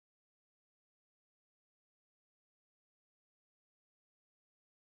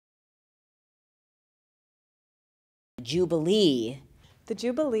Jubilee. The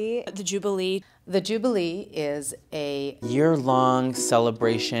Jubilee. The Jubilee. The Jubilee is a year-long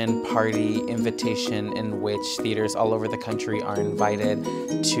celebration party invitation in which theaters all over the country are invited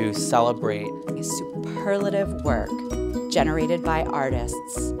to celebrate superlative work generated by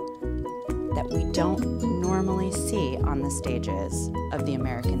artists that we don't normally see on the stages of the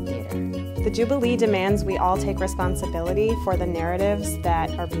American theater. The Jubilee demands we all take responsibility for the narratives that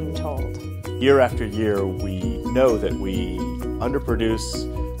are being told. Year after year, we know that we underproduce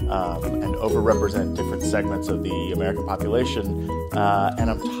and overrepresent different segments of the American population,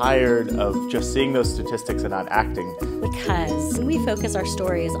 and I'm tired of just seeing those statistics and not acting. Because we focus our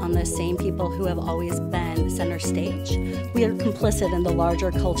stories on the same people who have always been center stage, we are complicit in the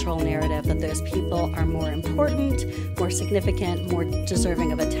larger cultural narrative that those people are more important, more significant, more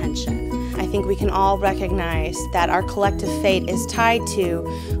deserving of attention. I think we can all recognize that our collective fate is tied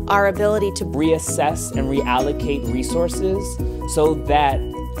to our ability to reassess and reallocate resources so that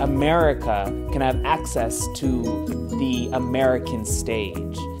America can have access to the American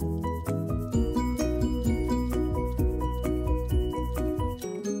stage.